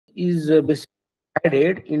is basically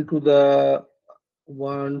divided into the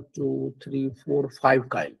one, two, three, four, five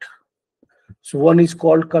kind. So one is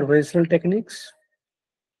called conventional techniques.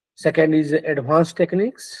 Second is advanced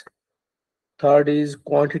techniques. Third is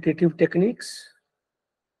quantitative techniques.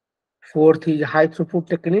 Fourth is high throughput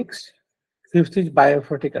techniques. Fifth is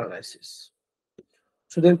bioinformatic analysis.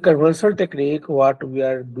 So then conventional technique, what we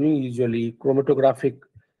are doing usually chromatographic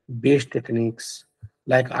based techniques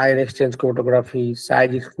like ion exchange chromatography,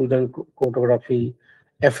 size exclusion chromatography,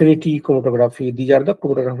 affinity chromatography. These are the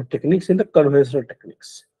chromatographic techniques in the conventional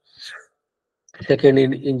techniques. Second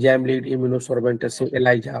in enzyme lead immunosorbent testing,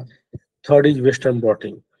 ELISA. Third is Western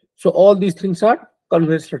blotting. So all these things are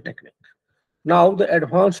conventional technique. Now the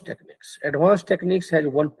advanced techniques. Advanced techniques has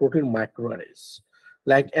one protein microarrays,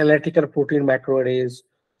 like analytical protein microarrays,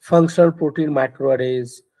 functional protein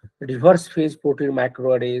microarrays, reverse phase protein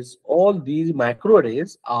microarrays. All these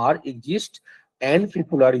microarrays are exist and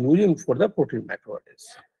people are using for the protein microarrays.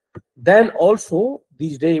 Then also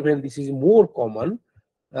these days when this is more common,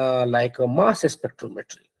 like a mass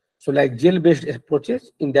spectrometry. So like gel-based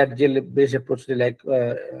approaches, in that gel-based approach, like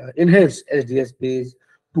enhanced SDS page,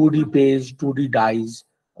 2D page, 2D dyes,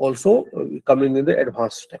 also coming in the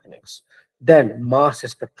advanced techniques. Then mass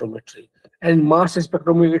spectrometry. And mass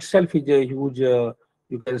spectrometry itself is a huge,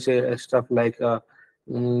 you can say stuff like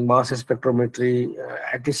mass spectrometry,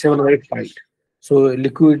 at least 7 or 8 kind. So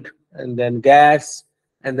liquid and then gas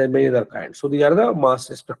and then many other kinds. So these are the mass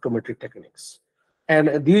spectrometry techniques.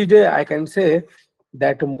 And these days, I can say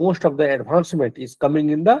that most of the advancement is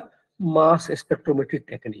coming in the mass spectrometry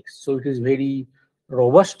techniques. So it is very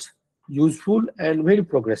robust, useful, and very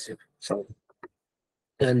progressive. So,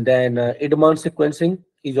 and then advanced sequencing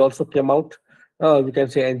is also came out. We can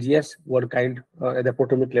say NGS, one kind at the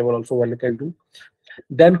proteomic level also one can do.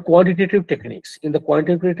 Then quantitative techniques. In the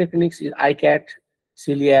quantitative techniques is ICAT,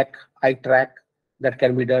 celiac, iTrack that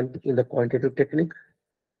can be done in the quantitative technique.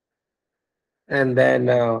 And then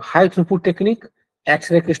high throughput technique,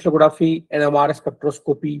 X-ray crystallography, NMR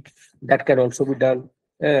spectroscopy, that can also be done.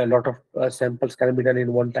 A lot of samples can be done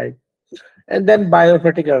in one time. And then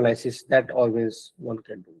bioinformatic analysis, that always one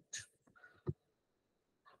can do it.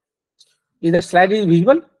 Is the slide is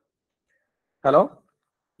visible? Hello?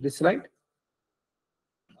 This slide?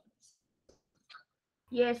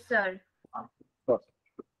 Yes, sir. Okay.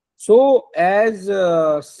 So as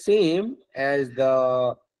same as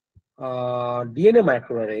the DNA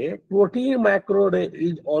microarray, protein microarray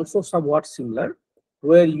is also somewhat similar,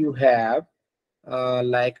 where you have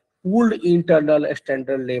like pooled internal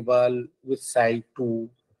standard label with site 2,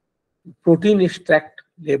 protein extract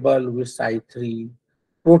label with site 3,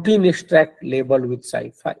 protein extract label with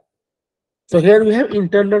site 5. So here we have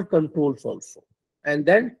internal controls also, and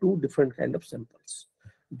then two different kind of samples.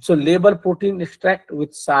 So label protein extract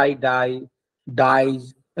with side dye,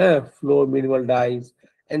 dyes, flow minimal dyes,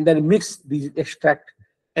 and then mix these extract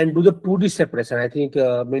and do the 2D separation. I think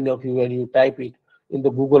many of you, when you type it in the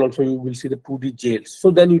Google also, you will see the 2D gels.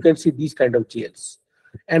 So then you can see these kind of gels.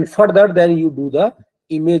 And further, then you do the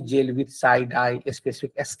image gel with side dye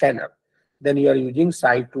specific scanner. Then you are using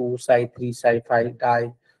side 2, side 3, side 5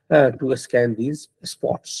 dye to scan these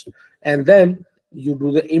spots. And then you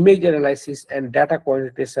do the image analysis and data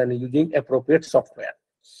quantitation using appropriate software.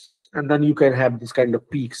 And then you can have this kind of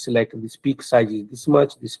peaks, like this peak size is this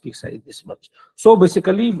much, this peak size is this much. So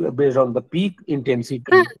basically, based on the peak intensity,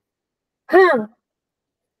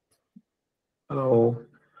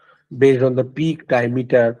 based on the peak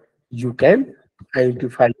diameter, you can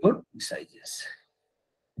identify your sizes.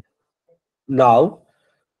 Now,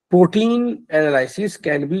 protein analysis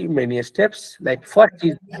can be many steps. Like first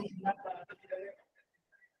is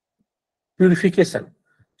purification.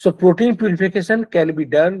 So protein purification can be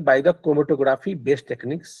done by the chromatography based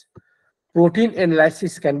techniques. Protein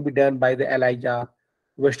analysis can be done by the ELISA,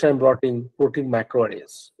 Western blotting, protein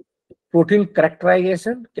microarrays. Protein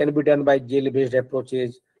characterization can be done by gel-based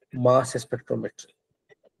approaches, mass spectrometry.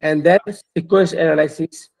 And then sequence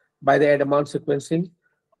analysis by the advanced sequencing,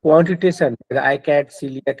 quantitation by the ICAT,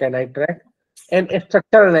 celiac, and iTrack, and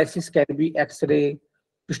structural analysis can be X-ray,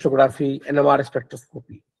 crystallography, NMR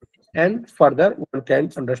spectroscopy. And further, one can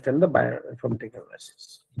understand the bioinformatic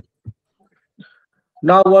analysis.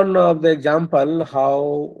 Now, one of the example how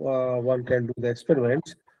one can do the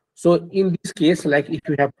experiments. So in this case, like if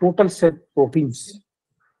you have total set proteins,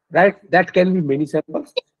 right, that can be many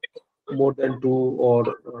samples, more than 2 or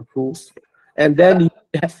 2, and then you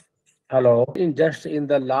have, hello, in just in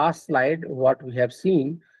the last slide, what we have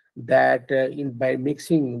seen that in by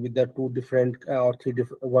mixing with the two different or three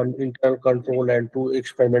different, one internal control and two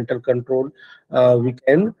experimental control, we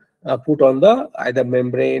can put on the either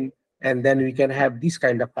membrane, and then we can have this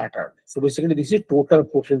kind of pattern. So basically, this is total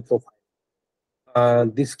protein profile.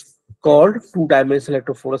 This called two-dimensional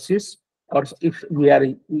electrophoresis, or if we are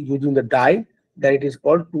using the dye, then it is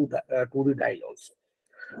called 2D dye also.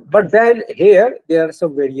 But then here there are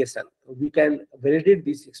some variation. We can validate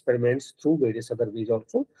these experiments through various other ways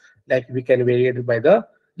also. Like we can vary by the,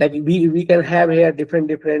 like we can have here different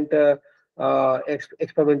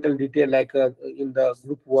experimental detail. Like in the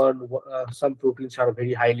group one, some proteins are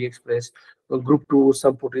very highly expressed. Group two,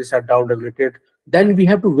 some proteins are down regulated. Then we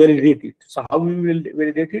have to validate it. So how we will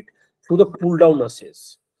validate it? Through the pull down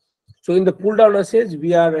assays. So in the pull down assays,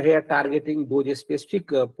 we are here targeting those specific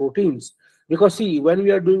proteins, because see, when we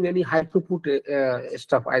are doing any high throughput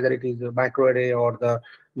stuff, either it is a microarray or the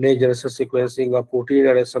next generation sequencing or protein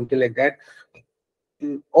array, something like that,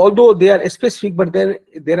 although they are specific, but then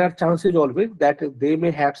there are chances always that they may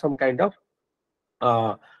have some kind of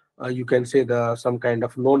uh, you can say the some kind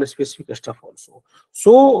of non-specific stuff also.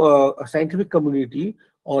 So a scientific community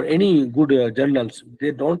or any good journals,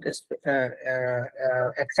 they don't accept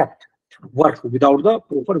work without the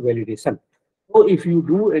proper validation. So if you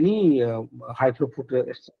do any high throughput,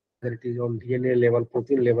 whether it is on DNA level,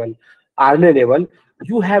 protein level, RNA level,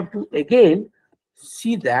 you have to again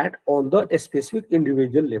see that on the specific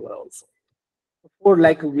individual level also. Or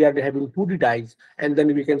like we are having 2D dyes, and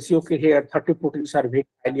then we can see, okay, here 30 proteins are very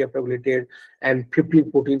highly upregulated and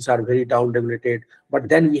 15 proteins are very down regulated. But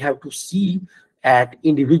then we have to see at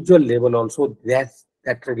individual level also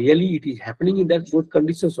that really it is happening in that those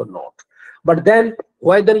conditions or not. But then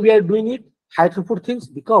why then we are doing it high throughput things?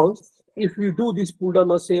 Because if we do this pull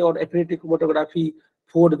down assay or affinity chromatography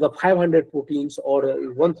for the 500 proteins or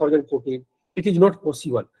 1000 protein, it is not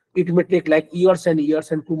possible. It may take like years and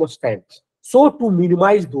too much time. So to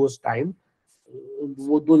minimize those time,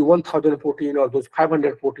 those 1014 or those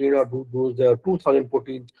 514 or those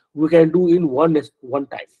 2014, we can do in one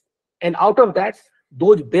time. And out of that,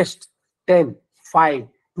 those best 10, 5,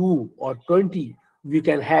 2 or 20, we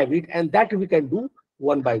can have it, and that we can do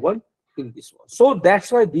one by one in this one. So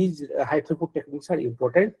that's why these high throughput techniques are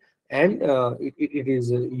important, and it is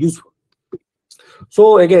useful.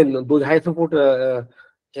 So again, those high throughput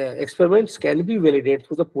experiments can be validated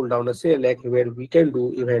through the pull down assay, like where we can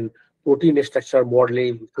do even protein structure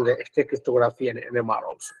modeling through the X-ray crystallography and NMR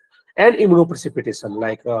also, and immunoprecipitation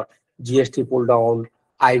like GST pull down,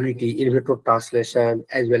 IVT, in vitro translation,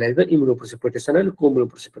 as well as the immunoprecipitation and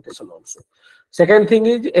co-immunoprecipitation also. Second thing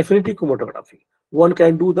is affinity chromatography. One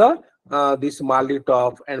can do the this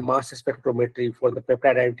Marley-Top and mass spectrometry for the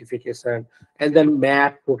peptide identification, and then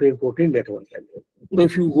map protein network. So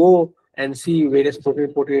if you go and see various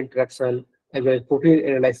protein interaction as well as protein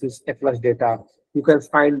analysis atlas data, you can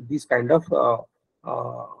find these kind of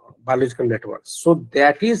biological networks. So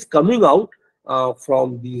that is coming out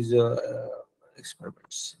from these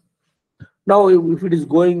experiments. Now, if it is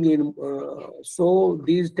going in, so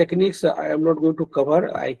these techniques I am not going to cover.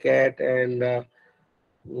 ICAT and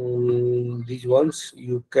these ones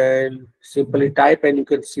you can simply type and you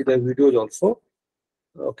can see the videos also.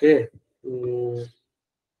 Okay. Mm,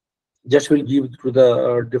 just will give to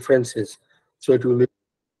the differences, so it will be.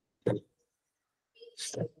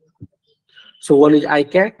 So one is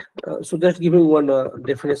ICAT. So just giving one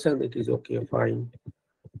definition, it is okay, fine.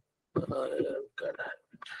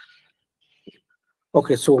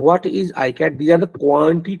 Okay, so what is ICAT? These are the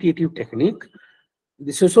quantitative technique.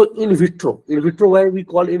 This is also in vitro. In vitro, where we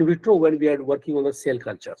call in vitro when we are working on the cell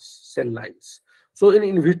cultures, cell lines. So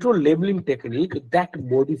in vitro labeling technique, that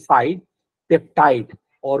modified peptide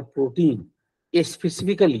or protein is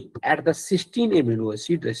specifically at the cysteine amino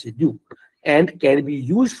acid residue and can be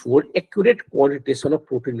used for accurate quantitation of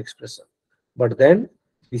protein expression. But then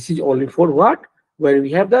this is only for what? When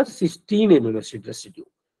we have the cysteine amino acid residue.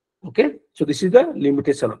 Okay, so this is the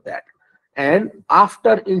limitation of that. And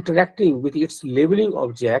after interacting with its labeling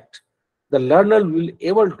object, the learner will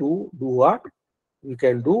able to do what? We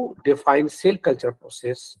can do define cell culture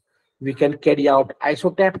process. We can carry out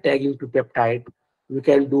isotype tagging to peptide. We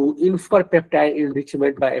can do infer peptide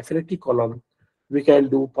enrichment by affinity column. We can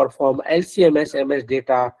do perform LCMS MS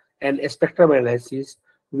data and spectrum analysis.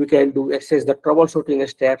 We can do access the troubleshooting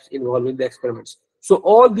steps involving the experiments. So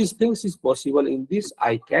all these things is possible in these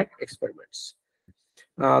ICAT experiments.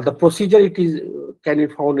 The procedure, it is can be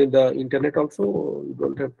found in the internet also. You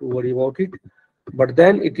don't have to worry about it. But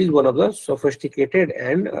then it is one of the sophisticated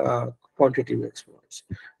and quantitative experiments.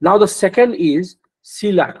 Now the second is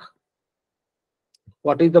CILAC.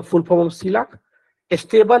 What is the full form of CILAC? A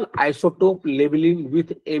stable isotope labeling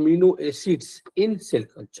with amino acids in cell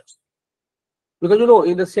cultures. Because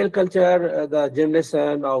in the cell culture, the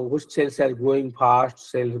generation of which cells are growing fast,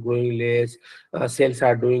 cells growing less, cells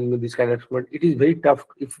are doing this kind of experiment. It is very tough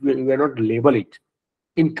if we are not label it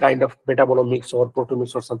in kind of metabolomics or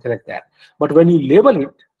proteomics or something like that. But when you label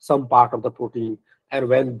it, some part of the protein, and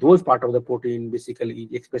when those part of the protein basically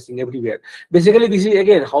is expressing everywhere, basically this is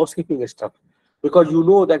again housekeeping stuff, because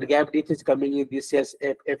that gap depth is coming in these cells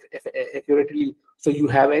accurately. So you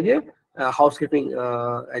have as a housekeeping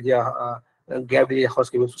as a gap depth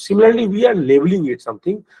housekeeping. So similarly, we are labeling it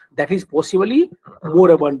something that is possibly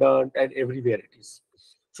more abundant and everywhere it is.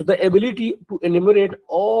 So the ability to enumerate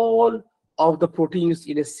all of the proteins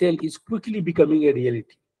in a cell is quickly becoming a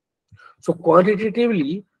reality. So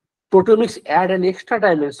quantitatively, proteomics add an extra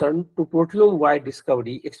dimension to proteome-wide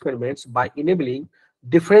discovery experiments by enabling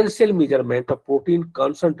differential measurement of protein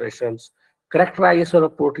concentrations, characterization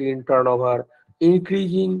of protein turnover,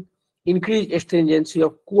 increasing increased stringency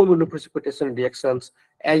of co-immunoprecipitation reactions,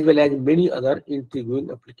 as well as many other intriguing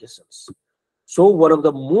applications. So one of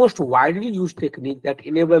the most widely used technique that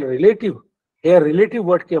enable relative, here relative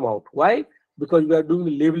word came out. Why? Because we are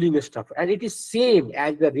doing labeling stuff, and it is same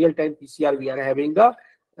as the real-time PCR. We are having the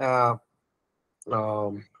uh,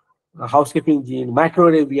 um, housekeeping gene.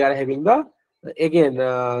 Microarray, we are having the again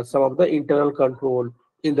some of the internal control.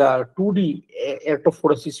 In the 2D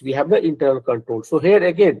electrophoresis, we have the internal control. So here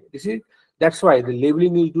again, that's why the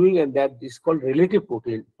labeling is doing, and that is called relative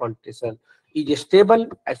protein quantitation. Is a stable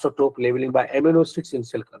isotope labeling by amino acids in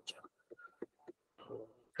cell culture.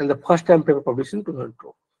 And the first time paper published in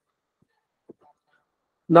 2002.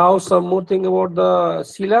 Now, some more thing about the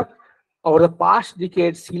CELAC. Over the past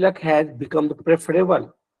decade, CELAC has become the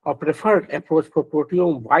preferable or preferred approach for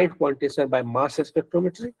proteome-wide quantitation by mass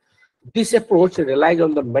spectrometry. This approach relies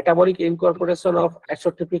on the metabolic incorporation of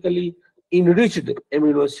isotypically enriched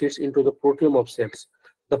amino acids into the proteome of cells.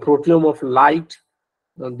 The proteome of light,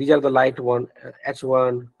 these are the light one,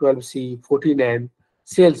 H1, 12C, 14N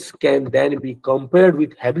cells can then be compared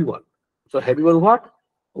with heavy one. So heavy one what?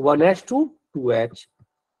 1H2, 2H,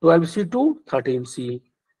 12C2, 13C,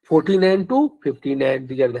 14N2, 15N,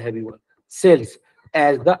 these are the heavy one. Cells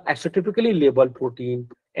as the isotypically labeled protein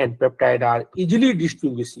and peptide are easily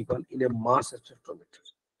distinguishable in a mass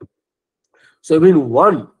spectrometry. So even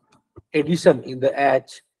one addition in the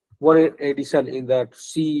H, one addition in the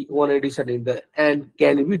C, one addition in the N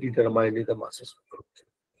can be determined in the mass spectrometry.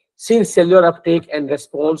 Since cellular uptake and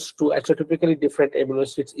response to isotypically different amino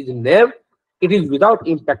acids is named, it is without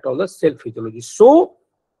impact on the cell physiology. So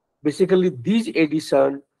basically these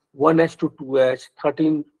addition 1H to 2H,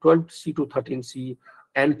 13, 20C to 13C,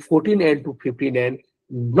 and 14N to 15N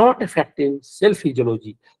not affecting cell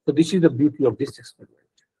physiology. So this is the beauty of this experiment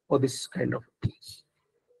or this kind of things.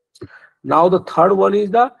 Now the third one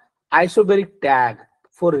is the isobaric tag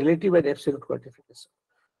for relative and absolute quantification.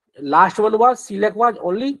 Last one was CELAC was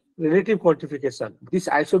only relative quantification. This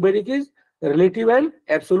isobaric is relative and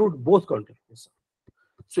absolute both quantification.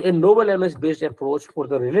 So a novel MS-based approach for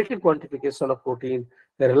the relative quantification of protein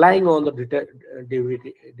relying on the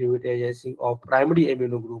derivatization of primary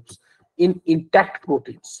amino groups in intact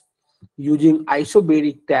proteins using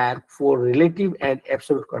isobaric tag for relative and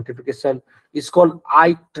absolute quantification is called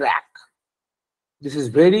iTrack. This is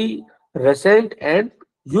very recent and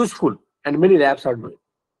useful, and many labs are doing.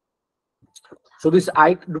 So due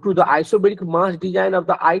to the isobaric mass design of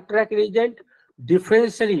the iTrack reagent,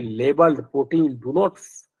 differentially labeled protein do not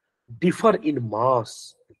differ in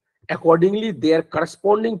mass. Accordingly, their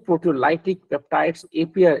corresponding proteolytic peptides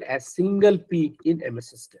appear as single peak in MS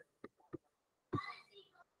system.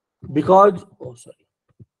 Because,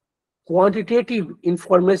 quantitative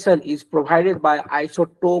information is provided by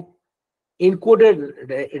isotope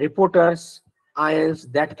encoded reporters ions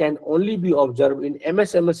that can only be observed in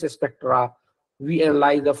MS spectra. We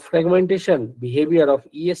analyze the fragmentation behavior of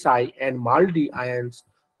ESI and MALDI ions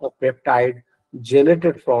of peptide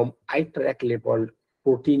generated from iTrack labeled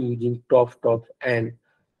protein using TOF and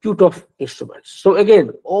QTOF instruments. So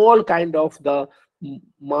again, all kind of the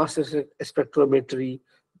mass spectrometry,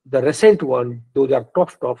 the recent one, those are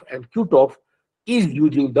TOF and QTOF, is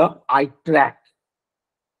using the iTrack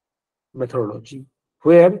methodology,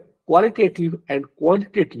 where qualitative and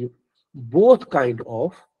quantitative both kind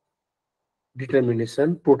of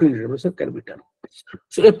protein determination can be done.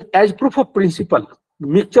 So as proof of principle,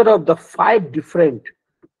 mixture of the 5 different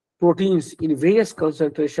proteins in various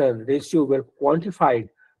concentration ratio were quantified,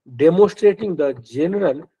 demonstrating the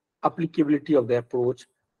general applicability of the approach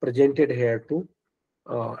presented here to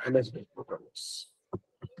MS-based proteomics.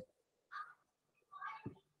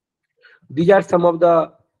 These are some of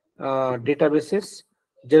the databases.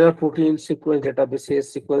 General protein sequence databases,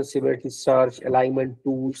 sequence similarity search, alignment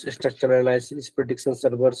tools, structural analysis, prediction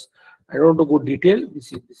servers. I don't want to go detail.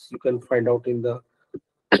 This you can find out in the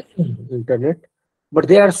internet. But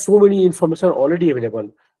there are so many information already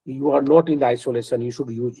available. You are not in the isolation. You should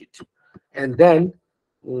use it. And then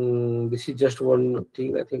this is just one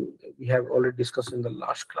thing I think we have already discussed in the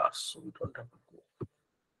last class. So we don't have to go.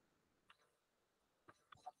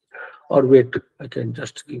 Or wait, I can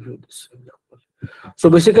just give you this example. So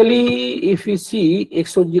basically, if we see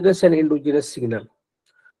exogenous and endogenous signal,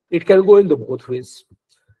 it can go in the both ways.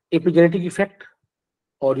 Epigenetic effect,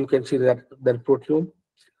 or you can see that proteome,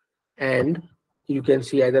 and you can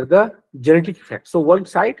see either the genetic effect. So one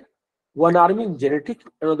side, one arm is genetic,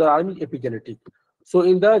 another arm is epigenetic. So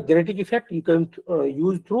in the genetic effect, you can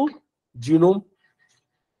use through genome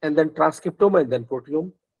and then transcriptome and then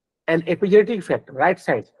proteome. And epigenetic effect, right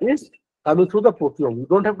side, is coming through the proteome. You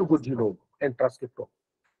don't have to go genome and transcriptome.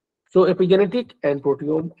 So epigenetic and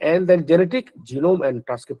proteome, and then genetic, genome and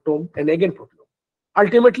transcriptome, and again proteome.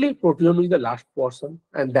 Ultimately, proteome is the last portion,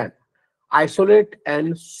 and then isolate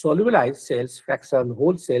and solubilize cells, fraction,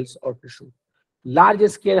 whole cells, or tissue. Large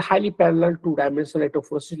scale, highly parallel two-dimensional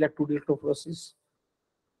electrophoresis like 2D electrophoresis,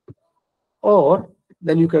 or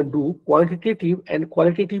then you can do quantitative and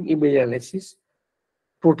qualitative image analysis,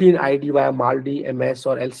 protein ID via MALDI, MS,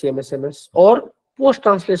 or LCMS-MS, or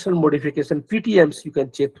post-translational modification, PTMs, you can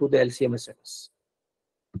check through the LCMS-MS.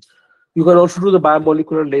 You can also do the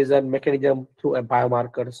biomolecular laser mechanism through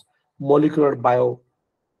biomarkers, molecular bio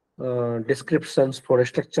descriptions for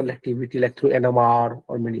structural activity like through NMR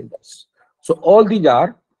or many others. So all these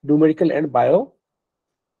are numerical and biomolecular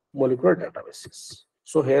databases.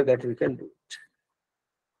 So here that we can do it.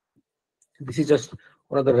 This is just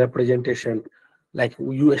one of the representation like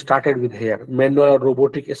you started with here, manual or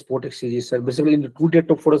robotic spot excision. Basically in the two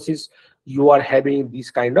electrophoresis, you are having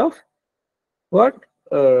these kind of what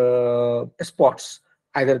spots,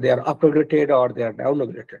 either they are upregulated or they are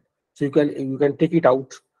downregulated. So you can take it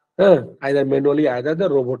out either manually, either the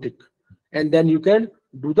robotic, and then you can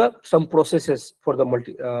do the some processes for the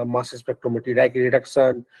multi mass spectrometry like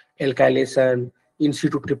reduction, alkylation, in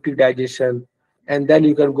situ tryptic digestion, and then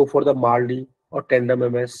you can go for the MALDI or tandem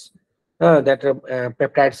MS, that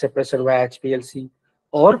peptide separation via HPLC,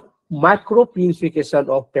 or micro purification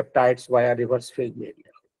of peptides via reverse phase media.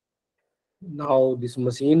 Now this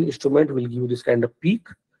machine instrument will give you this kind of peak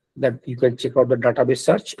that you can check out the database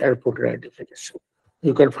search and protein identification.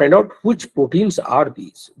 You can find out which proteins are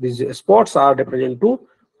these. These spots are represent to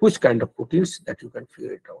which kind of proteins that you can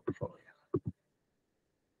figure it out from here.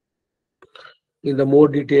 In the more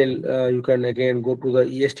detail, you can again go to the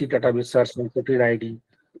EST database search and protein ID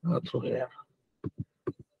through here.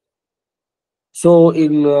 So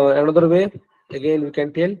in another way, again we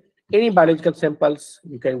can tell any biological samples,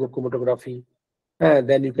 you can go chromatography.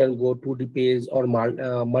 Then you can go 2D phase or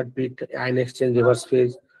mud pit, ion exchange, reverse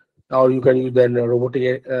phase, or you can use then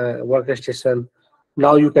robotic workstation.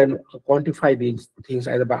 Now you can quantify these things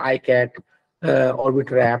either by ICAT, orbit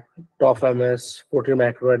wrap, TOF MS, protein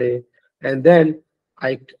microarray, and then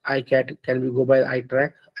ICAT can be go by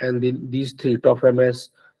iTrack, and then these three TOF MS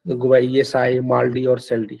go by ESI, MALDI, or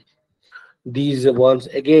CELDI. These ones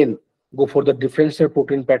again go for the differential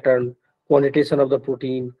protein pattern, quantitation of the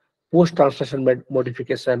protein, post-translation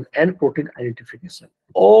modification, and protein identification.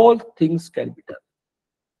 All things can be done.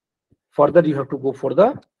 Further, you have to go for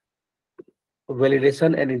the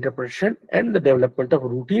validation and interpretation and the development of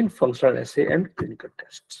routine functional assay and clinical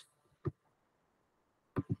tests.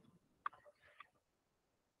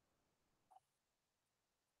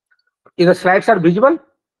 If the slides are visible,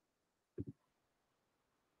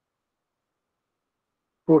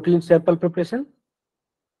 protein sample preparation.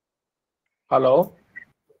 Hello?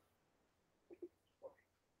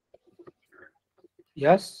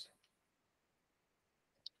 Yes?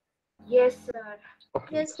 Yes, sir.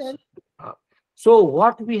 Okay. Yes, sir. Uh, So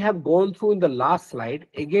what we have gone through in the last slide,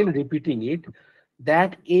 again repeating it,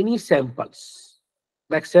 that any samples,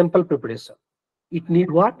 like sample preparation, it need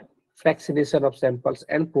what? Fractionation of samples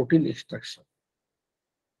and protein extraction.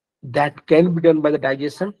 That can be done by the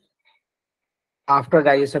digestion. After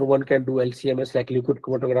digestion, one can do LCMS like liquid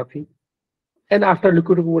chromatography. And after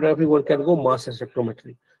liquid chromatography, one can go mass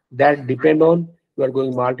spectrometry. That depend on you are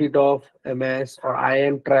going multi-TOF, MS, or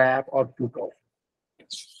ion trap, or Q-TOF.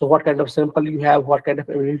 So what kind of sample you have, what kind of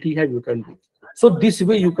ability you have, you can do. So this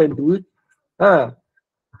way you can do it,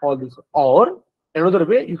 all this. Or another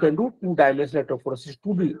way you can do two-dimensional electrophoresis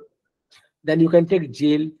 2D. Then you can take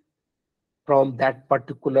gel from that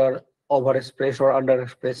particular overexpressed or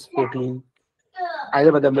underexpressed protein,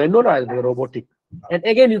 either by the manual or either by the robotic. And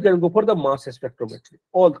again, you can go for the mass spectrometry,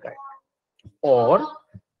 all kind. Or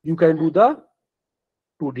you can do the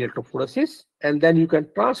 2D electrophoresis, and then you can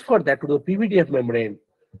transfer that to the PVDF membrane,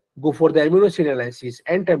 go for the amino acid analysis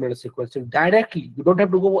and terminal sequencing directly. You don't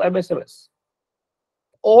have to go MSMS.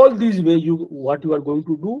 All these way, what you are going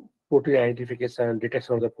to do, protein identification,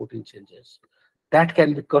 detection of the protein changes. That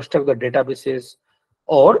can be construct the databases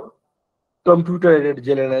or computer aided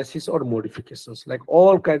gel analysis or modifications, like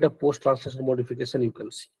all kind of post translation modification you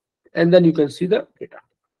can see. And then you can see the data.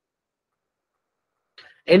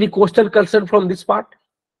 Any question concern from this part?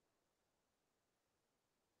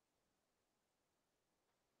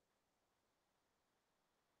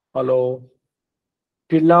 Hello.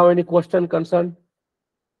 Till now, any question concern?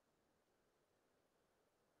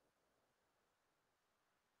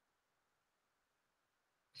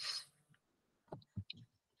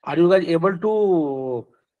 Are you guys able to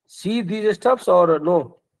see these stuffs or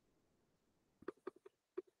no?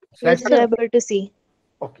 Slide Yes, sir, clear? able to see.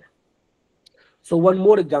 Okay. So one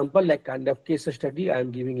more example, like kind of case study, I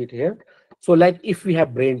am giving it here. So like if we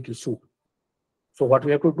have brain tissue, so what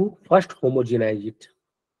we have to do? First homogenize it.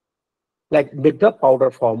 Like make the powder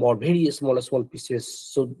form or very small pieces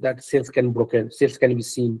so that cells can broken, cells can be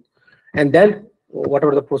seen. And then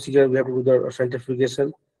whatever the procedure, we have to do the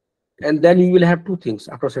centrifugation. And then you will have two things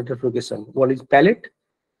after centrifugation. One is pellet,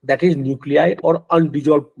 that is nuclei or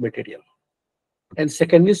undissolved material. And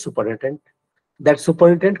second is supernatant. That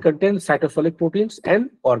supernatant contains cytosolic proteins and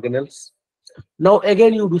organelles. Now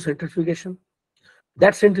again you do centrifugation.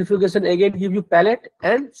 That centrifugation again give you pellet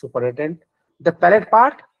and supernatant. The pellet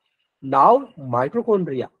part, now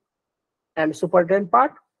mitochondria, and supernatant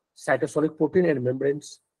part, cytosolic protein and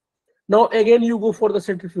membranes. Now again you go for the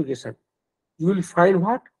centrifugation. You will find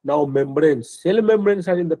what? Now membranes, cell membranes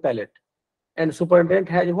are in the pellet. And supernatant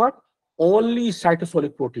has what? Only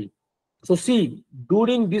cytosolic protein. So see,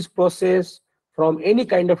 during this process, from any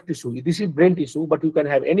kind of tissue, this is brain tissue, but you can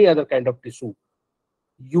have any other kind of tissue.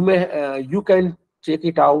 You can check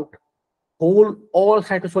it out, whole all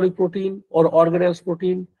cytosolic protein or organelles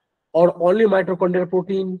protein, or only mitochondrial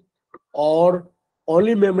protein, or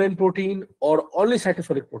only membrane protein, or only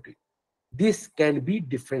cytosolic protein. This can be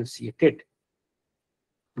differentiated.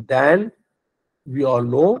 Then we all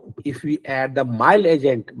know if we add the mild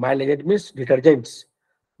agent means detergents,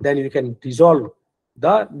 then we can dissolve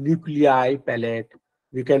the nuclei pellet,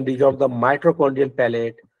 we can dissolve the mitochondrial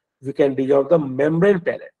pellet, we can dissolve the membrane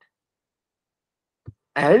pellet.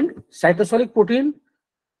 And cytosolic protein,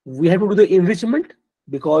 we have to do the enrichment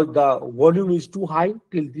because the volume is too high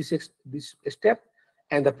till this step,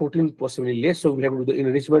 and the protein possibly less. So we have to do the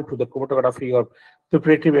enrichment to the chromatography or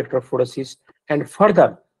preparative electrophoresis. And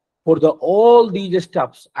further, for the all these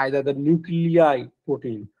steps, either the nuclei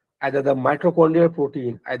protein, either the mitochondrial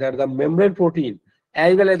protein, either the membrane protein,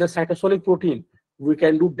 as well as the cytosolic protein, we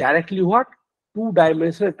can do directly what?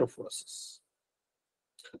 Two-dimensional electrophoresis.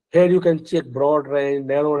 Here you can check broad range,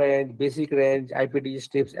 narrow range, basic range, IPD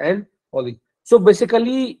strips, and all these. So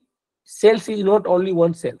basically, cells is not only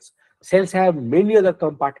one cells. Cells have many other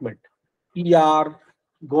compartment. ER,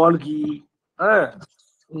 Golgi,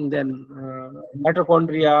 then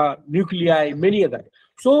mitochondria, nuclei, many other.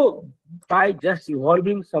 So by just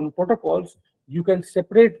evolving some protocols, you can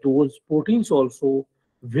separate those proteins also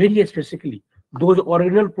very specifically. Those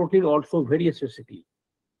original protein also very specifically,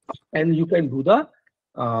 and you can do the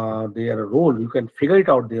their role. You can figure it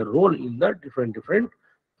out their role in the different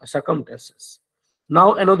circumstances.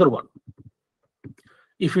 Now another one,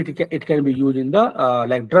 if it can be used in the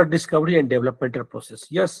like drug discovery and developmental process.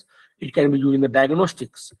 Yes, it can be used in the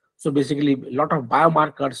diagnostics. So basically a lot of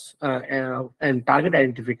biomarkers and target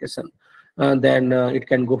identification. Then it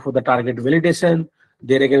can go for the target validation.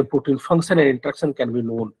 There again protein function and interaction can be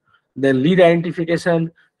known. Then lead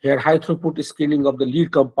identification, here high throughput screening of the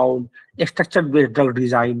lead compound, structure based drug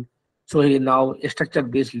design. So here now structure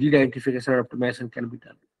based lead identification and optimization can be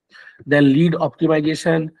done. Then lead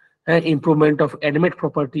optimization and improvement of admit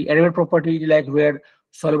property. Admit property is like where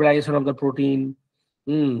solubilization of the protein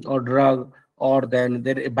or drug, or then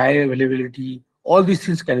their bioavailability, all these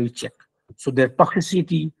things can be checked. So their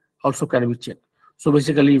toxicity also can be checked. So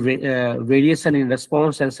basically variation in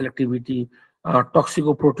response and selectivity,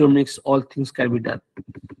 toxicoproteomics, all things can be done.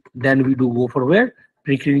 Then we do go for where?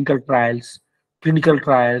 Preclinical trials, clinical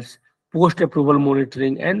trials, post-approval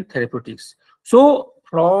monitoring, and therapeutics. So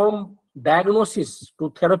from diagnosis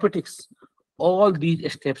to therapeutics, all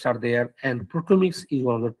these steps are there, and proteomics is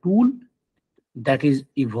one of the tool that is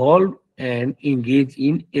evolved and engaged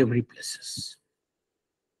in every places.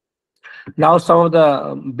 Now some of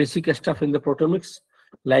the basic stuff in the proteomics,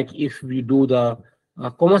 like if we do the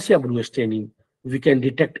commercial blue staining, we can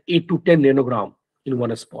detect 8 to 10 nanogram in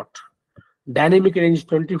one spot. Dynamic range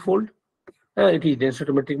 20-fold. It is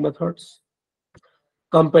densitometric methods.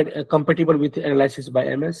 Compatible with analysis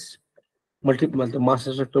by MS, multiple mass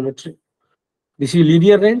spectrometry. This is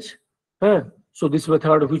linear range. So this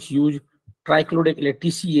method, which use trichloric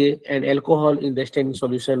TCA and alcohol in the staining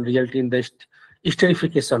solution, result in the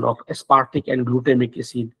esterification of aspartic and glutamic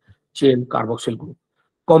acid chain carboxyl group,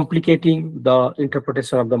 complicating the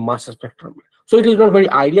interpretation of the mass spectrum. So it is not very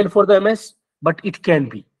ideal for the MS, but it can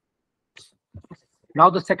be. Now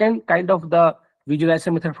the second kind of the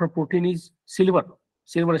visualization method for protein is silver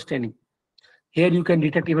staining. Here you can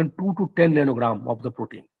detect even 2 to 10 nanogram of the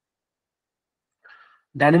protein.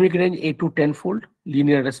 Dynamic range 8 to 10-fold.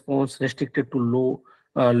 Linear response restricted to low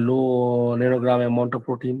nanogram amount of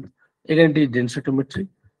protein. Again, it is densitometry.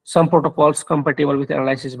 Some protocols compatible with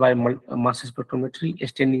analysis by mass spectrometry,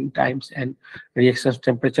 staining times and reactions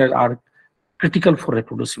temperature are critical for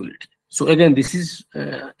reproducibility. So again, this is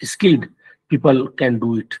skilled people can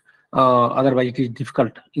do it. Otherwise, it is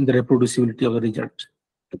difficult in the reproducibility of the result.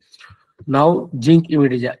 Now, zinc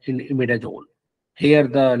imidazole. Here,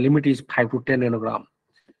 the limit is 5 to 10 nanogram.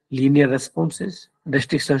 Linear responses,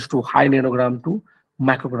 restrictions to high nanogram to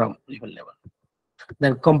microgram level.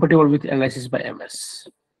 Then compatible with analysis by MS.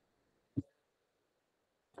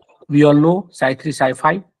 We all know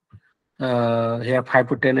Psi3, Psi5. Here 5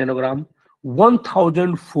 to 10 nanogram.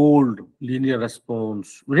 1000-fold linear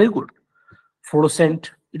response. Very good.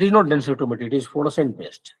 Fluorescent. It is not densitometry. It is fluorescent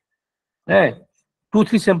based.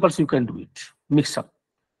 2-3 samples you can do it. Mix up.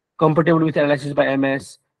 Compatible with analysis by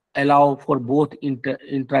MS. Allow for both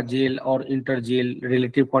intragel or intergel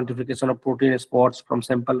relative quantification of protein spots from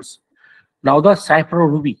samples. Now the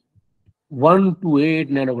cypro-ruby, 1 to 8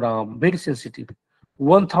 nanogram, very sensitive,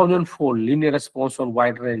 1000-fold linear response on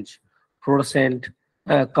wide range, fluorescent,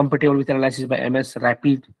 compatible with analysis by MS,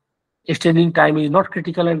 rapid. Staining time is not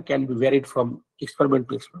critical and can be varied from experiment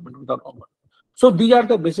to experiment without over. So these are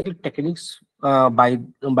the basic techniques by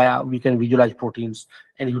we can visualize proteins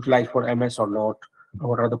and utilize for MS or not.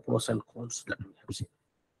 What are the pros and cons that we have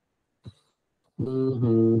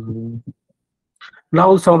seen?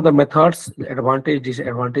 Now some of the methods, advantage,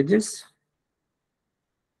 disadvantages.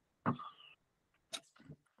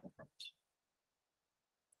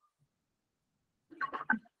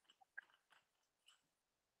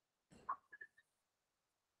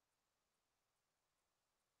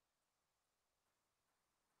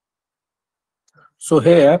 So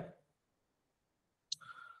here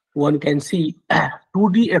one can see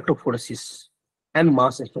 2D electrophoresis and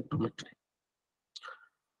mass spectrometry.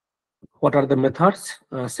 What are the methods?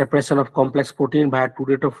 Separation of complex protein by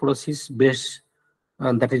 2D electrophoresis based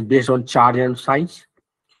that is based on charge and size.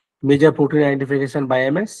 Major protein identification by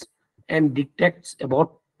MS and detects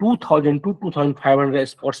about 2000 to 2500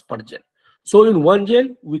 spots per gel. So in one gel,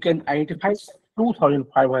 we can identify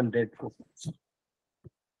 2500 proteins.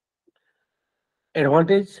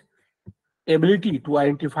 Advantage, ability to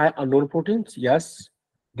identify unknown proteins, yes.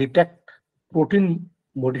 Detect protein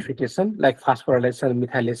modification like phosphorylation,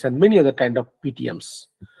 methylation, many other kind of PTMs.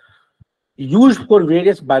 Used for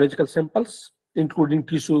various biological samples, including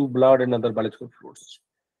tissue, blood, and other biological fluids.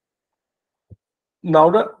 Now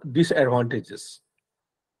the disadvantages.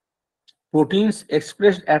 Proteins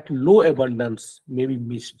expressed at low abundance may be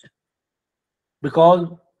missed because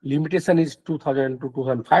limitation is 2000 to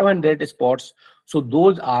 2500 spots. So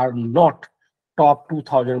those are not top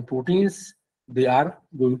 2000 proteins. They are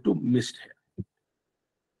going to miss here.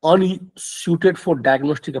 Unsuited for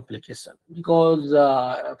diagnostic application because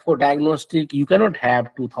for diagnostic you cannot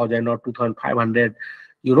have 2000 or 2500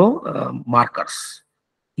 markers.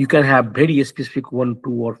 You can have very specific 1,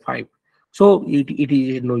 2, or 5. So it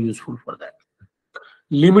is no useful for that.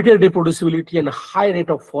 Limited reproducibility and high rate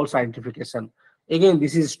of false identification. Again,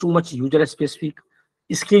 this is too much user specific.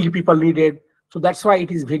 Skilled people needed. So that's why it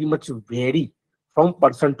is very much vary from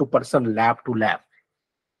person to person, lab to lab.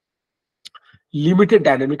 Limited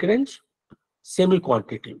dynamic range,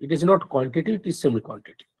 semi-quantitative. It is not quantitative, it is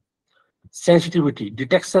semi-quantitative. Sensitivity,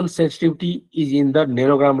 detection sensitivity is in the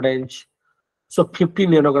nanogram range. So 50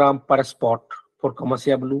 nanogram per spot for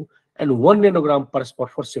Commercia blue and 1 nanogram per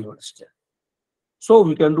spot for silver stain. So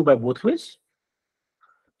we can do by both ways.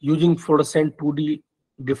 Using fluorescent 2D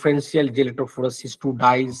differential gel electrophoresis to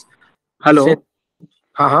dyes. Hello.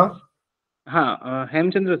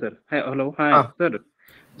 Hemchandra sir. Hi, hello. Hi, sir.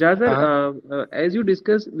 Ja, sir, as you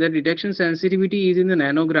discussed, the detection sensitivity is in the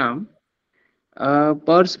nanogram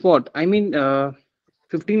per spot. I mean,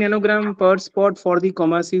 15 nanogram per spot for the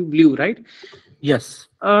commercial blue, right? Yes.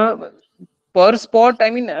 Per spot, I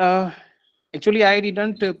mean, actually, I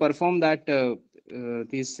didn't perform that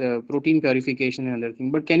this protein purification and other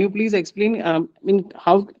thing. But can you please explain? I mean,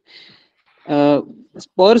 how uh,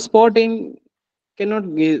 per spot in cannot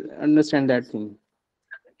understand that thing.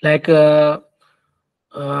 Like per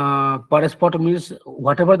spot means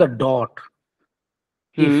whatever the dot,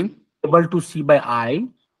 if Hmm. able to see by eye,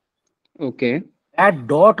 Okay. that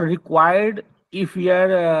dot required, if we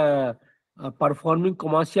are performing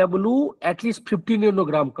commercial blue, at least 15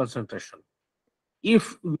 nanogram concentration.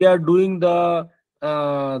 If we are doing the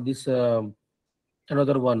this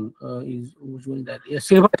another one is which one that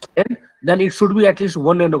silver stand, then it should be at least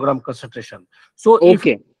 1 nanogram concentration. So if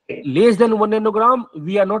Okay. less than 1 nanogram,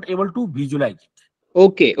 we are not able to visualize it.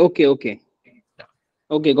 Okay. Okay. Okay.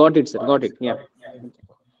 Okay. Got it, sir. Got it. Yeah.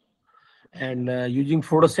 And using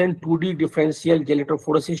fluorescent 2D differential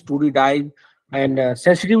electrophoresis 2D dye, and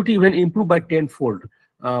sensitivity even improved by 10-fold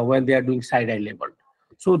when they are doing side eye level.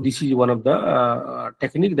 So this is one of the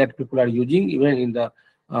technique that people are using even in the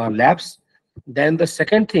labs. Then the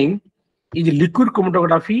second thing is liquid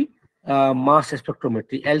chromatography mass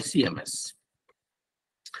spectrometry, LCMS.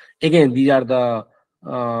 Again, these are the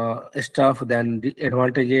stuff, then the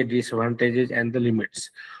advantages, disadvantages, and the limits.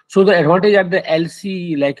 So the advantage of the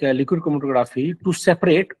LC, like liquid chromatography, to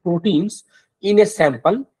separate proteins in a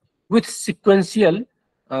sample with sequential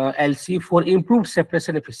LC for improved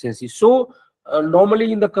separation efficiency. So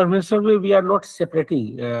normally in the conventional way we are not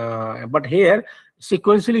separating, but here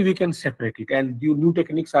sequentially we can separate it, and the new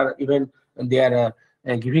techniques are even they are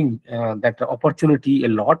giving that opportunity a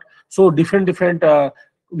lot. So different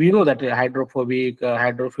we know that hydrophobic,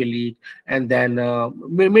 hydrophilic, and then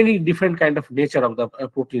many different kind of nature of the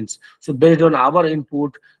proteins. So based on our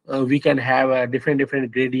input, we can have a different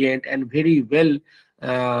gradient, and very well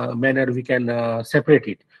manner we can separate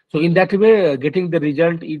it. So in that way, getting the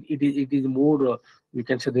result, it is more we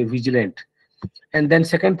can say the vigilant. And then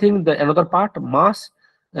second thing, the another part, mass,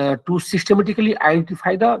 to systematically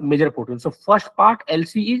identify the major proteins. So first part,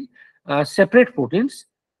 LC, is separate proteins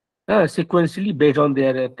sequentially based on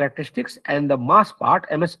their characteristics, and the mass part,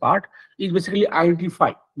 MS part, is basically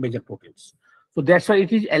identify major proteins. So that's why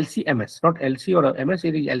it is LCMS, not LC or MS,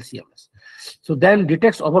 it is LCMS. So then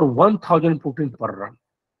detects over 1000 proteins per run.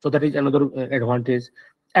 So that is another advantage.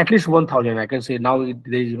 At least 1000, I can say now it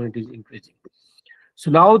is increasing. So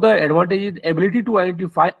now the advantage is ability to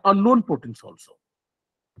identify unknown proteins also.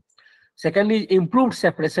 Second is improved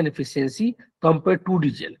separation efficiency compared to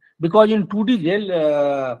 2D gel, because in 2D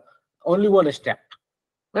gel only one step.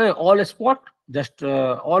 All spot, just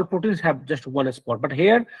all proteins have just one spot. But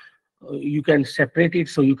here you can separate it,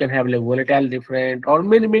 so you can have like volatile different or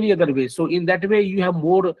many other ways. So in that way you have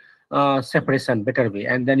more separation, better way,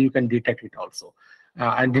 and then you can detect it also,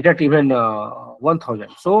 and detect even 1000.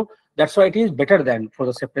 So that's why it is better than for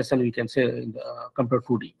the separation we can say in the, compared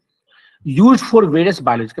to 2D. Used for various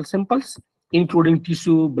biological samples, including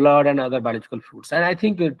tissue, blood, and other biological fluids. And I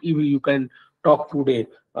think that if you can talk today,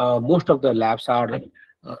 most of the labs are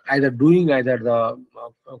either doing either the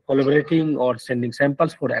collaborating or sending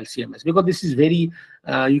samples for LCMS, because this is very,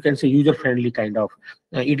 you can say, user-friendly kind of.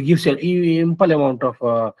 It gives an ample amount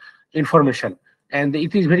of information, and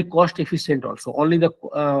it is very cost efficient also. Only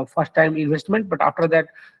the first time investment, but after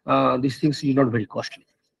that, these things is not very costly.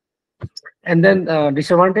 And then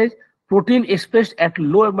disadvantage, protein expressed at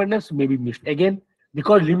low abundance may be missed. Again,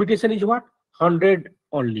 because limitation is what? 100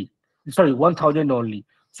 only. Sorry, 1000 only.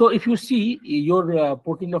 So if you see your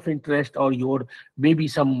protein of interest, or your maybe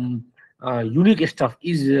some unique stuff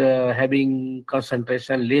is having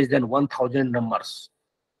concentration less than 1000 numbers,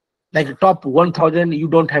 like top 1000, you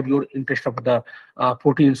don't have your interest of the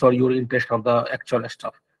proteins or your interest of the actual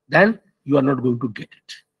stuff, then you are not going to get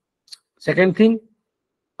it. Second thing,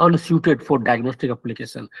 unsuited for diagnostic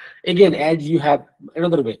application. Again, as you have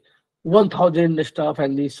another way, 1000 stuff,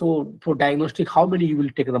 and so for diagnostic, how many you will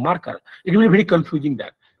take the marker? It will be very confusing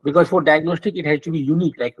that, because for diagnostic it has to be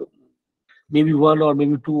unique, like maybe one or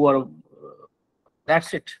maybe two, or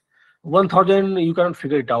that's it. 1000 you cannot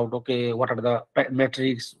figure it out. Okay, what are the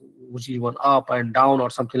metrics, which is one up and down or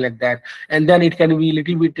something like that, and then it can be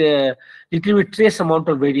little bit trace amount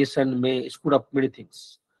of variation may screw up many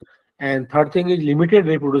things. And third thing is limited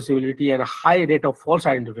reproducibility and a high rate of false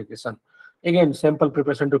identification. Again, sample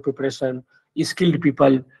preparation to preparation, skilled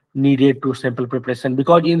people needed to sample preparation,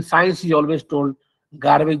 because in science is always told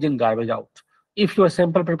garbage in, garbage out. If your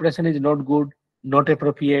sample preparation is not good, not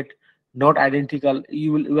appropriate, not identical,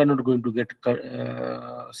 you are not going to get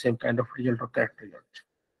same kind of result or correct result.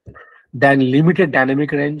 Then limited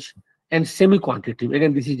dynamic range and semi-quantitative.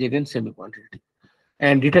 Again, this is again semi-quantitative.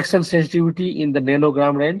 And detection sensitivity in the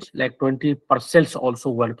nanogram range, like 20 per cells also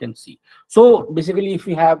one can see. So basically, if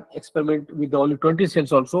you have experiment with only 20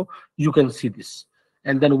 cells also, you can see this.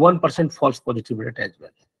 And then 1% false positive rate as well.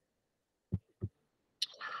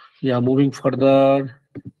 Yeah, moving further,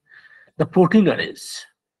 the protein arrays.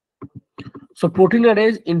 So protein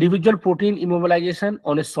arrays, individual protein immobilization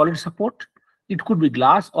on a solid support. It could be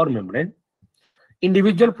glass or membrane.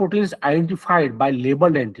 Individual proteins identified by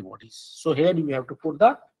labeled antibodies. So here we have to put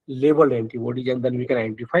the labeled antibodies and then we can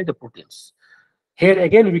identify the proteins. Here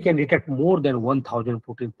again, we can detect more than 1000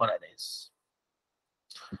 protein per arrays.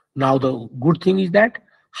 Now the good thing is that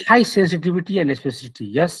high sensitivity and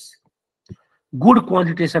specificity, yes. Good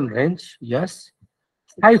quantitation range, yes.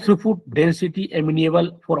 High throughput density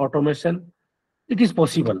amenable for automation. It is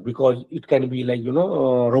possible because it can be like,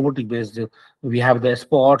 robotic based. We have the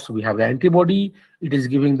spots, we have the antibody, it is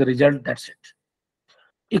giving the result, that's it.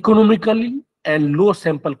 Economically and low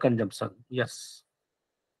sample consumption, yes.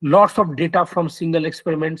 Lots of data from single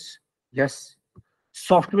experiments, yes.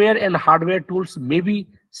 Software and hardware tools may be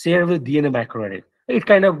shared with DNA microarray. It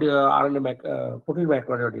kind of protein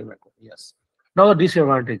microarray or DNA microarray, yes. Now the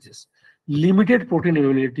disadvantages: limited protein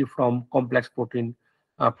availability from complex protein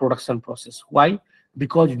production process. Why?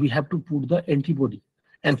 Because we have to put the antibody,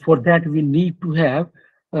 and for that we need to have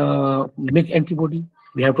make antibody.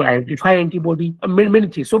 We have to identify antibody, many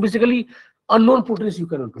things. So basically, unknown proteins you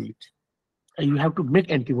cannot do it, and you have to make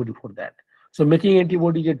antibody for that. So making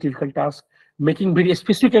antibody is a difficult task. Making very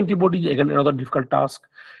specific antibody is again another difficult task,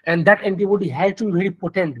 and that antibody has to be very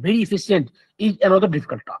potent, very efficient is another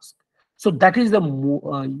difficult task. So that is the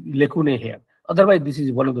lacuna here. Otherwise, this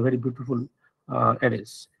is one of the very beautiful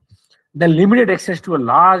arrays. The limited access to a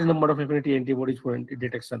large number of affinity antibodies for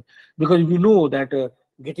detection, because we know that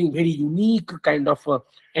getting very unique kind of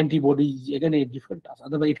antibodies again a different task.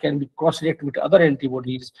 Otherwise, it can be cross-react with other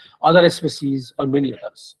antibodies, other species, or many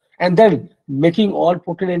others. And then making all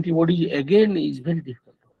protein antibodies again is very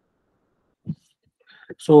difficult.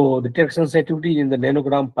 So the detection sensitivity in the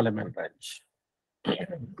nanogram polymer range.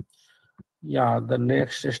 Yeah, the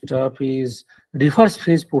next step is reverse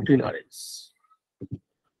phase protein arrays.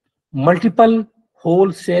 Multiple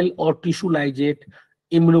whole cell or tissue lysate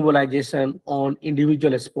immunomobilization on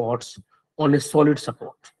individual spots on a solid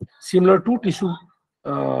support, similar to tissue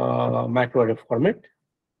microarray format.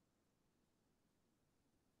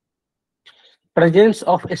 Presence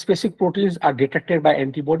of specific proteins are detected by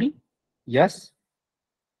antibody. Yes.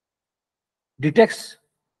 Detects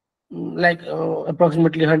like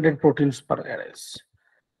approximately 100 proteins per arrays.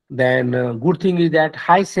 Then good thing is that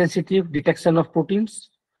high sensitive detection of proteins,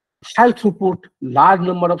 high throughput, large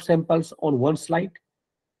number of samples on one slide,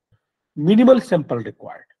 minimal sample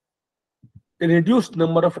required, a reduced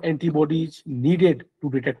number of antibodies needed to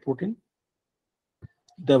detect protein.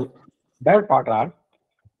 The bad part are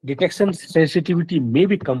detection sensitivity may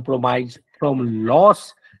be compromised from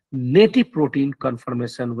loss native protein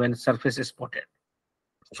conformation when surface is spotted.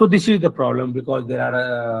 So this is the problem because there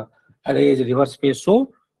are arrays reverse phase,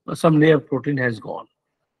 so some native protein has gone.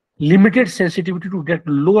 Limited sensitivity to detect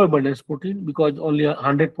low abundance protein because only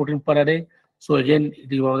 100 protein per array. So again,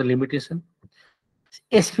 it is one of the limitation.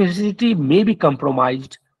 Specificity may be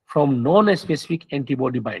compromised from non-specific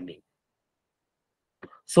antibody binding.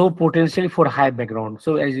 So potentially for high background.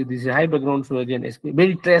 So as this is high background, so again,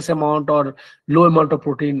 very trace amount or low amount of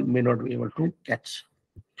protein may not be able to catch.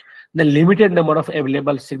 The limited number of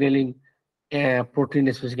available signaling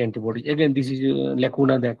protein specific antibody. Again, this is a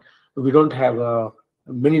lacuna that we don't have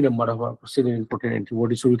many number of signaling protein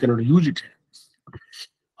antibodies, so we cannot use it.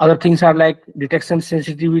 Other things are like detection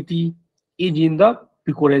sensitivity is in the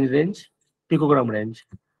picogram range.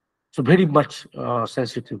 So very much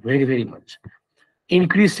sensitive, very much.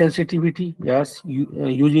 Increased sensitivity, yes,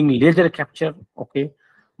 using laser capture, okay,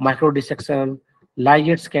 micro dissection,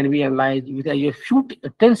 ligates can be analyzed with a few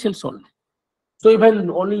 10 cells only. So even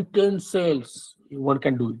only 10 cells, one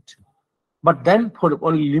can do it. But then for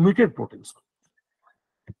only limited proteins.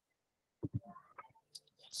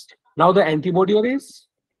 Now the antibody arrays.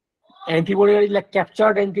 Antibody arrays like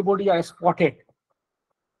captured antibody are spotted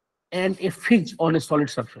and affixed on a solid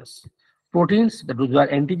surface. Proteins, that those are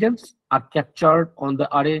antigens, are captured on the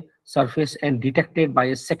array surface and detected by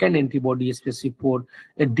a second antibody specific for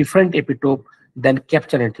a different epitope than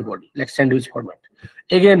capture antibody, like sandwich format.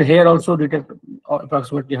 Again, here also detect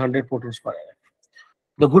approximately 100 proteins per array.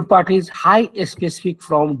 The good part is high specific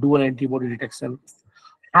from dual antibody detection,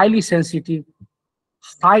 highly sensitive,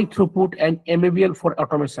 high throughput, and amenable for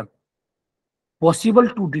automation. Possible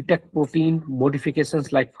to detect protein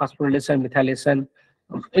modifications like phosphorylation, methylation,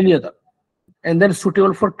 any other, and then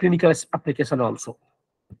suitable for clinical application also.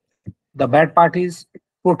 The bad part is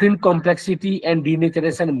protein complexity and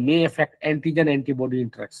denaturation may affect antigen-antibody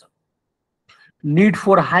interaction. Need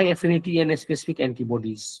for high affinity and specific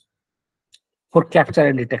antibodies for capture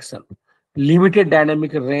and detection. Limited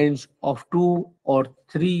dynamic range of 2 or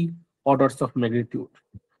 3 orders of magnitude.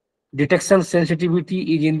 Detection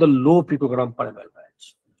sensitivity is in the low picogram per ml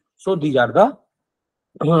range. So these are the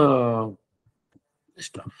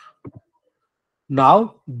stuff.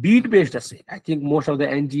 Now, bead-based assay. I think most of the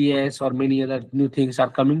NGS or many other new things are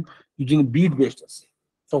coming using bead-based assay.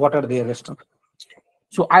 So what are their stuff?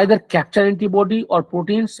 So either capture antibody or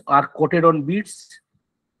proteins are coated on beads.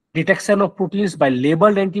 Detection of proteins by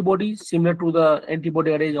labeled antibodies similar to the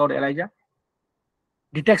antibody array or ELISA.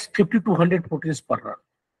 Detects 50 to 100 proteins per run.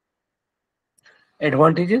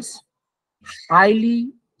 Advantages: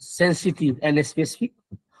 highly sensitive and specific,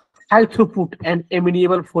 high throughput and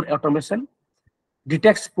amenable for automation,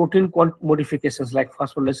 detects protein modifications like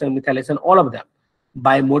phosphorylation, methylation, all of them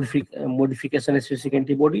by modification specific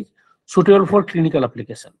antibodies, suitable for clinical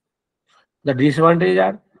application. The disadvantages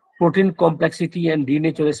are protein complexity and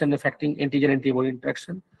denaturation affecting antigen antibody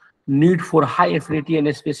interaction, need for high affinity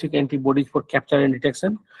and specific antibodies for capture and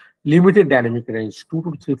detection, limited dynamic range, 2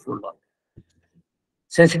 to 3 fold long.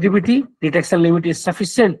 Sensitivity detection limit is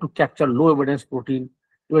sufficient to capture low evidence protein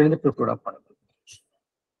even in the pre-product parameter.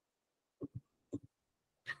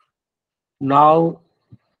 Now,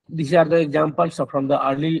 these are the examples from the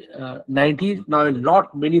early 90s. Now,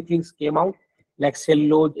 many things came out like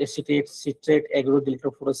cellulose, acetate, citrate,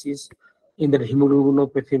 agroelectrophoresis in the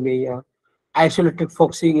hemoglobinopathy, isolated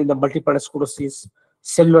focusing in the multiple sclerosis,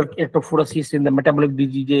 cellular electrophoresis in the metabolic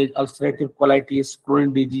diseases, ulcerative colitis,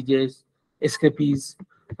 chronic diseases, escapees,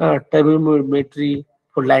 turbidimetry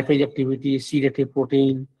for lipase activity, C-reactive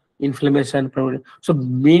protein, inflammation. So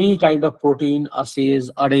many kind of protein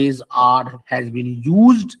arrays has been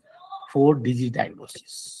used for disease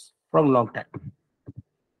diagnosis from long time.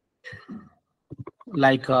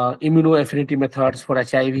 Like immunoaffinity methods for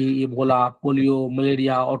HIV, Ebola, polio,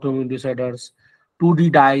 malaria, autoimmune disorders,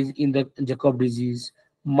 2D dyes in the Jacob disease,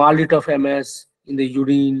 maldit of MS in the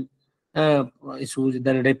urine, issues,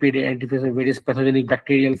 then rapid identification of various pathogenic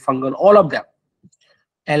bacterial, fungal, all of them.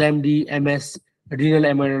 LMD, MS, renal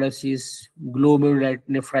amyloidosis,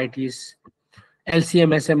 glomerulonephritis,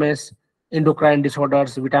 LCM, SMS, endocrine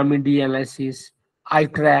disorders, vitamin D analysis, eye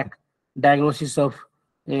track, diagnosis of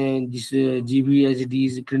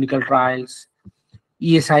GVHDs, clinical trials,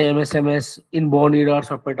 ESI, MSMS, inborn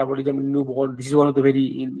errors of metabolism in newborn. This is one of the very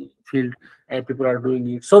in field and people are doing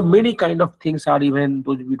it. So many kind of things are, even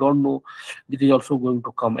those we don't know, it is also going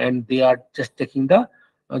to come, and they are just taking the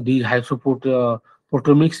high throughput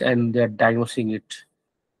proteomics and they are diagnosing it.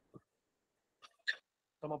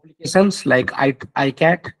 Some applications like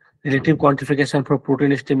ICAT, relative quantification for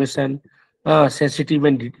protein estimation, sensitive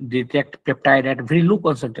and detect peptide at very low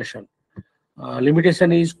concentration.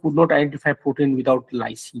 Limitation is could not identify protein without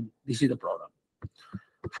lysine. This is the problem.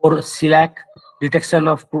 For CELAC, detection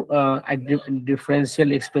of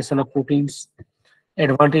differential expression of proteins.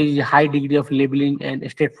 Advantage is high degree of labeling and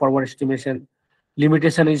straightforward estimation.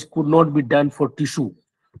 Limitation is could not be done for tissue,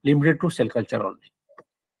 limited to cell culture only.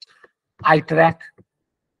 iTrack,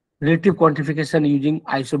 relative quantification using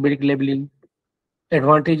isobaric labeling.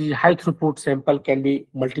 Advantage is high throughput sample can be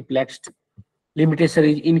multiplexed. Limitation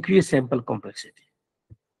is increased sample complexity.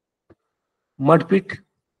 Mudpit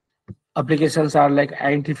applications are like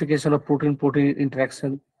identification of protein-protein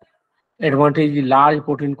interaction. Advantage is large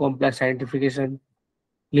protein complex identification.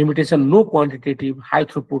 Limitation, no quantitative, high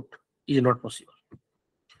throughput is not possible.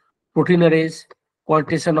 Protein arrays,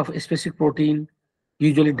 quantitation of specific protein,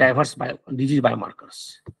 usually diverse disease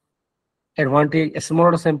biomarkers. Advantage, a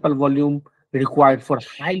smaller sample volume required for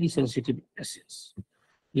highly sensitive assays.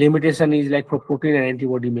 Limitation is like for protein and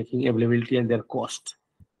antibody making availability and their cost.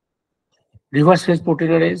 Reverse phase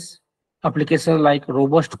protein arrays, applications like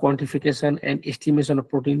robust quantification and estimation of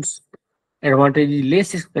proteins. Advantage is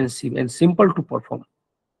less expensive and simple to perform.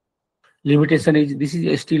 Limitation is this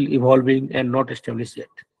is still evolving and not established yet.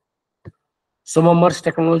 SOMAMERS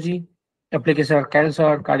technology, applications are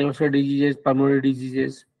cancer, cardiovascular diseases, pulmonary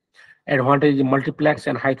diseases. Advantage is multiplex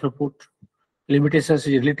and high throughput. Limitations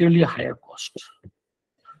is relatively higher cost.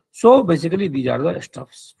 So basically, these are the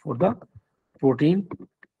stuffs for the protein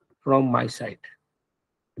from my side.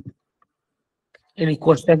 Any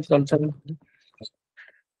questions, concern?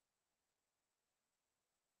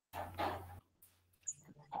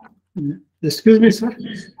 Excuse me, sir.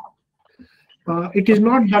 It is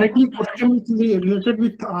not directly related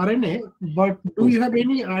with RNA, but do you have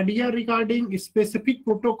any idea regarding a specific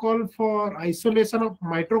protocol for isolation of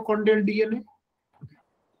mitochondrial DNA?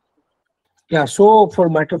 Yeah, so for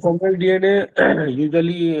mitochondrial DNA,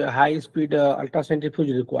 usually high speed ultracentrifuge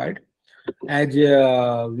is required. As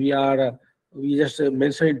we just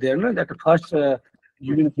mentioned it there, no, that first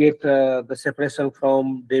you will get the separation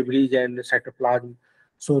from debris and cytoplasm.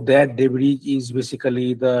 So that debris is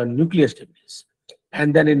basically the nucleus debris.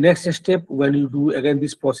 And then in next step, when you do again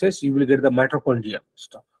this process, you will get the mitochondria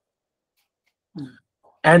stuff.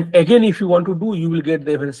 And again, if you want to do, you will get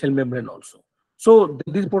the even cell membrane also. So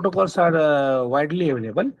these protocols are widely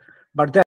available, but